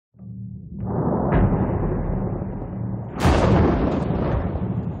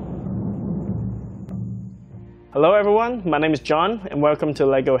Hello everyone, my name is John and welcome to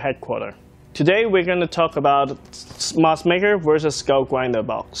LEGO Headquarters. Today we're going to talk about mask maker versus skull grinder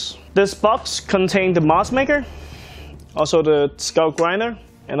box. This box contains the mask maker, also the skull grinder,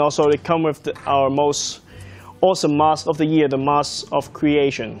 and also they come with our most awesome mask of the year, the mask of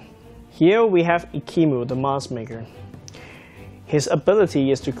creation. Here we have Ikimu, the mask maker. His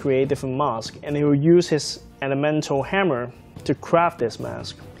ability is to create different masks, and he will use his elemental hammer to craft this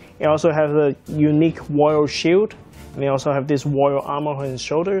mask. He also has a unique royal shield, and he also has this royal armor on his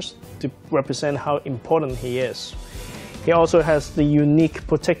shoulders to represent how important he is. He also has the unique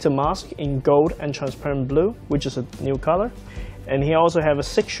protector mask in gold and transparent blue, which is a new color. And he also has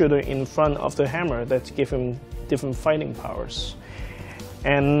a 6-shooter in front of the hammer that gives him different fighting powers.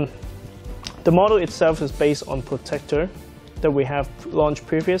 And the model itself is based on protector that we have launched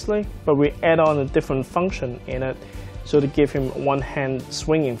previously, but we add on a different function in it, so to give him one-hand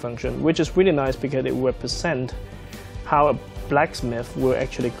swinging function, which is really nice because it represents how a blacksmith will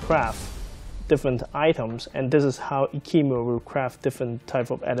actually craft different items, and this is how Ikimu will craft different type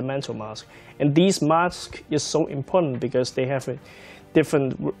of elemental masks. And these masks is so important because they have a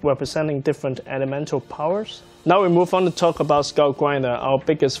representing different elemental powers. Now we move on to talk about Skull Grinder, our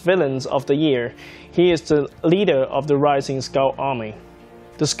biggest villains of the year. He is the leader of the Rising Skull Army.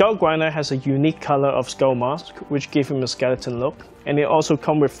 The Skull Grinder has a unique color of skull mask, which gives him a skeleton look. And it also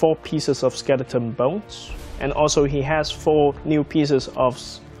comes with 4 pieces of skeleton bones. And also he has 4 new pieces of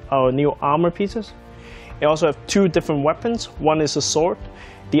our new armor pieces. It also has 2 different weapons. One is a sword.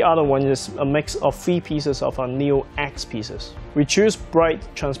 The other one is a mix of 3 pieces of our new axe pieces. We choose bright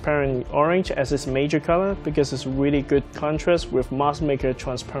transparent orange as its major color because it's really good contrast with Mask Maker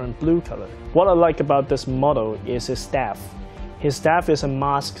transparent blue color. What I like about this model is his staff. His staff is a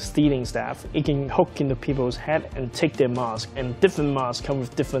mask stealing staff. It can hook into people's head and take their mask, and different masks come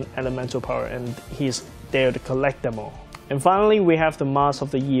with different elemental power, and he's there to collect them all. And finally, we have the mask of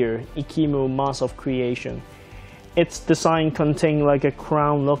the year, Ikimu Mask of Creation. Its design contains like a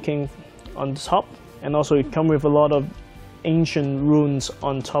crown looking on the top, and also it comes with a lot of ancient runes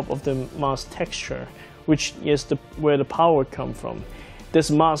on top of the mask texture, which is where the power comes from. This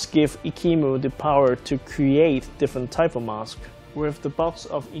mask gives Ikimu the power to create different type of masks. With the box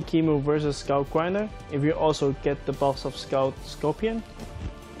of Ikimu versus Skull Grinder, if you also get the box of Skull Scorpion,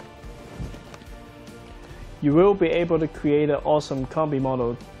 you will be able to create an awesome combi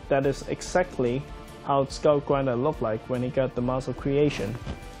model that is exactly how Skull Grinder looked like when he got the Mask of Creation.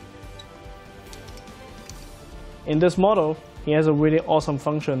 In this model, he has a really awesome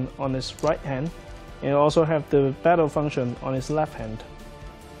function on his right hand, and also have the battle function on his left hand.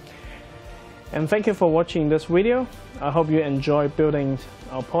 And thank you for watching this video. I hope you enjoy building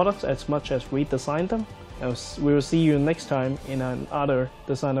our products as much as we designed them. And we will see you next time in another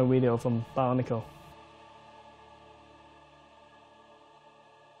designer video from BioNicle.